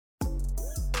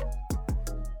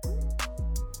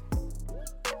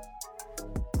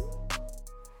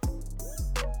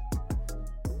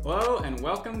Hello and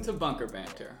welcome to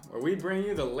Banter, where we bring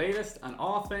you the latest on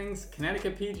all things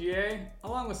Connecticut PGA,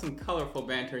 along with some colorful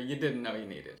banter you didn't know you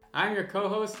needed. I'm your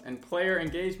co-host and player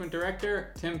engagement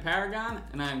director, Tim Paragon,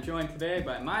 and I am joined today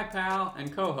by my pal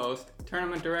and co-host,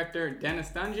 tournament director Dennis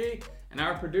Dungy, and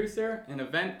our producer and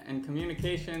event and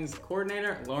communications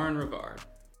coordinator, Lauren Rivard.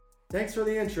 Thanks for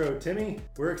the intro, Timmy.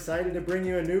 We're excited to bring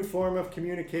you a new form of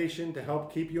communication to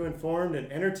help keep you informed and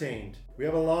entertained. We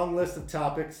have a long list of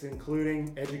topics,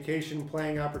 including education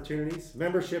playing opportunities,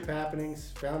 membership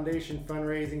happenings, foundation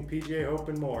fundraising, PGA Hope,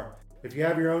 and more. If you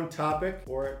have your own topic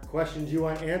or questions you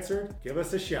want answered, give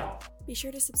us a shout. Be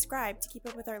sure to subscribe to keep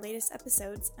up with our latest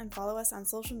episodes and follow us on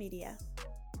social media.